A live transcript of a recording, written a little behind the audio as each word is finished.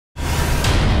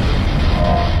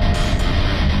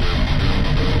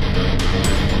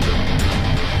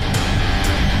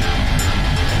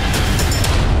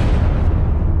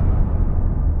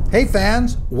Hey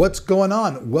fans, what's going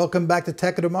on? Welcome back to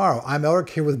Tech of Tomorrow. I'm Elric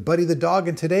here with Buddy the dog,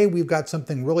 and today we've got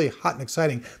something really hot and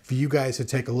exciting for you guys to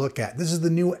take a look at. This is the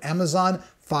new Amazon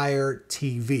Fire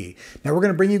TV. Now we're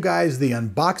going to bring you guys the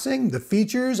unboxing, the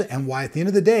features, and why at the end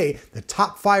of the day, the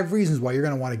top 5 reasons why you're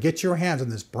going to want to get your hands on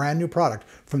this brand new product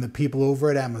from the people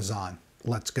over at Amazon.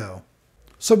 Let's go.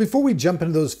 So before we jump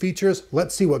into those features,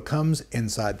 let's see what comes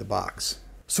inside the box.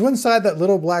 So inside that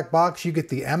little black box, you get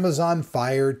the Amazon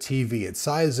Fire TV. It's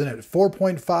sized in at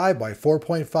 4.5 by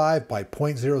 4.5 by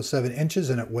 0.07 inches,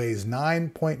 and it weighs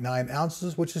 9.9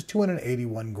 ounces, which is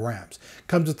 281 grams.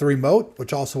 Comes with the remote,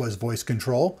 which also has voice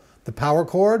control, the power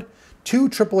cord, 2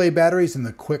 AAA batteries, and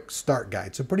the quick start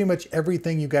guide. So pretty much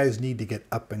everything you guys need to get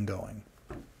up and going.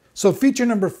 So feature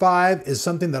number 5 is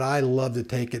something that I love to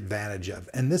take advantage of,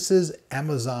 and this is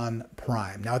Amazon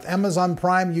Prime. Now with Amazon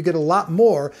Prime, you get a lot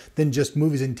more than just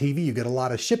movies and TV. You get a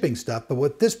lot of shipping stuff, but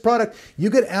with this product, you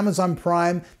get Amazon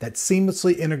Prime that's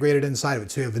seamlessly integrated inside of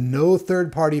it. So you have no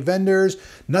third-party vendors,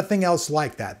 nothing else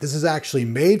like that. This is actually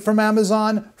made from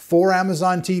Amazon for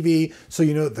Amazon TV, so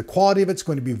you know the quality of it's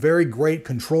going to be very great,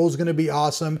 control is going to be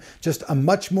awesome, just a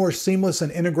much more seamless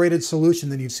and integrated solution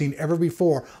than you've seen ever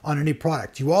before on any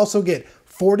product. You also get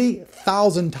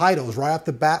 40,000 titles right off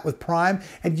the bat with Prime,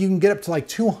 and you can get up to like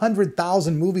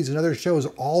 200,000 movies and other shows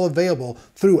all available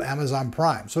through Amazon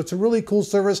Prime. So it's a really cool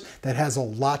service that has a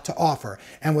lot to offer.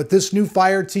 And with this new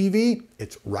Fire TV,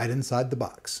 it's right inside the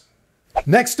box.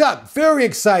 Next up, very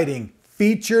exciting,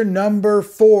 feature number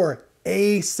 4,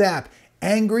 ASAP,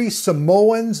 Angry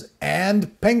Samoans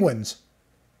and Penguins.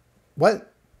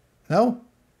 What? No?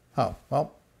 Oh,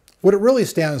 well. What it really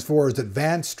stands for is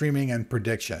Advanced Streaming and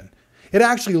Prediction. It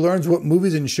actually learns what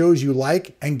movies and shows you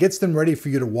like and gets them ready for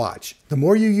you to watch. The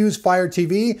more you use Fire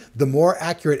TV, the more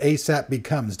accurate ASAP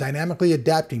becomes, dynamically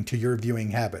adapting to your viewing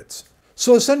habits.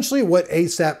 So essentially what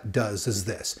ASAP does is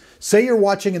this. Say you're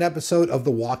watching an episode of The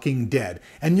Walking Dead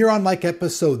and you're on like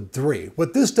episode 3.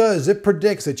 What this does is it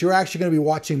predicts that you're actually going to be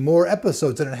watching more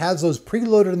episodes, and it has those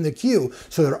preloaded in the queue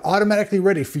so they're automatically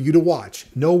ready for you to watch.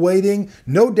 No waiting,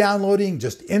 no downloading,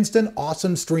 just instant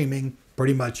awesome streaming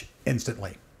pretty much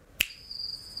instantly.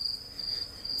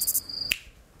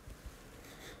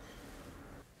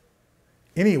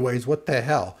 Anyways, what the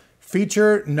hell?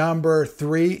 Feature number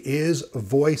 3 is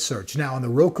voice search. Now on the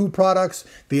Roku products,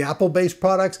 the Apple-based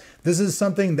products, this is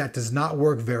something that does not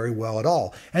work very well at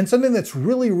all. And something that's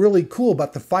really, really cool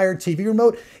about the Fire TV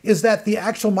remote is that the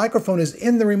actual microphone is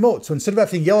in the remote. So instead of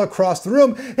having to yell across the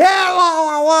room,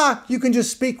 you can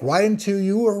just speak right into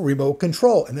your remote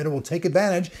control, and then it will take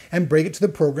advantage and bring it to the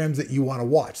programs that you want to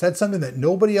watch. That's something that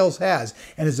nobody else has,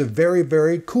 and is a very,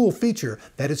 very cool feature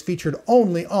that is featured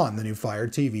only on the new Fire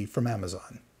TV from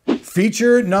Amazon.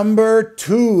 Feature number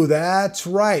 2, that's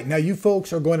right. Now you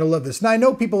folks are going to love this. Now I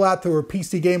know people out there who are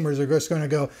PC gamers are just going to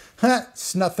go,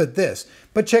 snuff at this.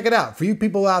 But check it out. For you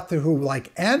people out there who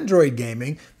like Android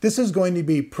gaming, this is going to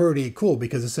be pretty cool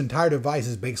because this entire device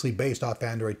is basically based off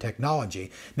Android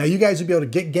technology. Now you guys will be able to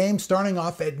get games starting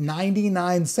off at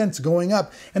 99 cents going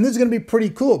up. And this is going to be pretty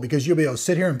cool because you'll be able to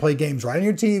sit here and play games right on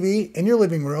your TV, in your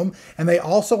living room. And they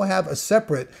also have a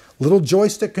separate little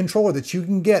joystick controller that you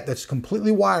can get that's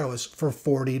completely wireless for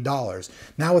 $40.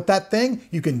 Now with that thing,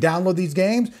 you can download these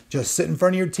games, just sit in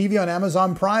front of your TV on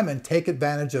Amazon Prime and take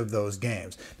advantage of those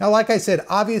games. Now like I said,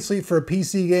 obviously for a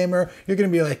PC gamer, you're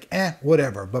going to be like,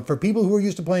 whatever. But for people who are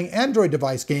used to playing Android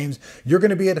device games, you're going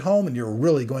to be at home and you're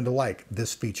really going to like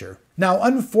this feature. Now,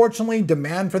 unfortunately,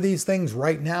 demand for these things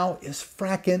right now is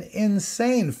fracking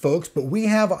insane, folks, but we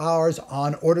have ours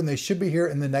on order and they should be here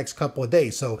in the next couple of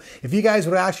days. So if you guys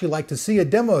would actually like to see a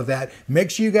demo of that, make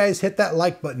sure you guys hit that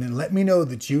like button and let me know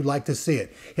that you'd like to see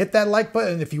it. Hit that like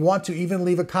button if you want to, even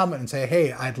leave a comment and say,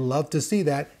 hey, I'd love to see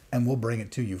that, and we'll bring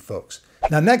it to you folks.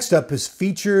 Now, next up is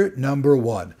feature number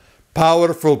 1,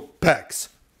 powerful pecs.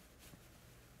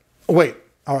 Wait,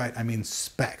 all right, I mean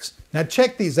specs. Now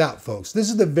check these out, folks. This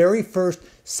is the very first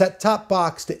set-top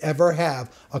box to ever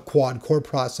have a quad-core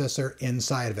processor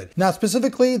inside of it. Now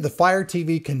specifically, the Fire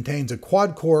TV contains a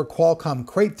quad-core Qualcomm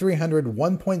Crate 300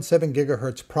 1.7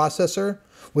 gigahertz processor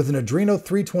with an Adreno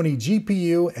 320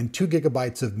 GPU and 2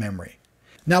 gigabytes of memory.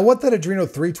 Now what that Adreno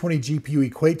 320 GPU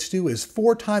equates to is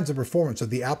 4 times the performance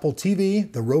of the Apple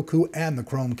TV, the Roku, and the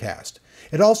Chromecast.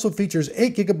 It also features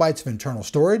 8 gigabytes of internal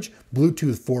storage,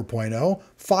 Bluetooth 4.0,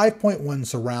 5.1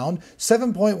 surround,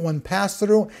 7.1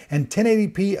 pass-through, and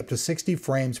 1080p up to 60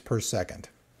 frames per second.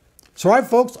 So all right,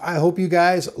 folks, I hope you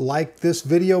guys like this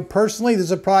video. Personally, this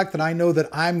is a product that I know that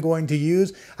I'm going to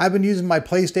use. I've been using my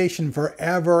PlayStation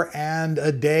forever and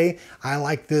a day. I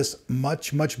like this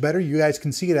much, much better. You guys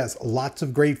can see it has lots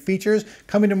of great features.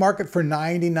 Coming to market for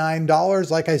 $99.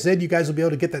 Like I said, you guys will be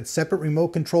able to get that separate remote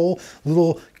control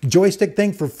little joystick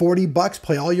thing for 40 bucks.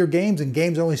 Play all your games, and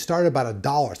games only start about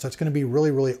 $1. So it's going to be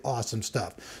really, really awesome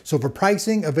stuff. So for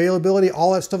pricing, availability,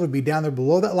 all that stuff would be down there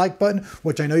below that like button,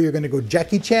 which I know you're going to go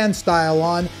Jackie Chan style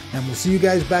on. And we'll see you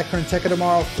guys back here on Tech of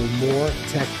Tomorrow for more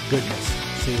tech goodness.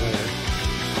 See you later.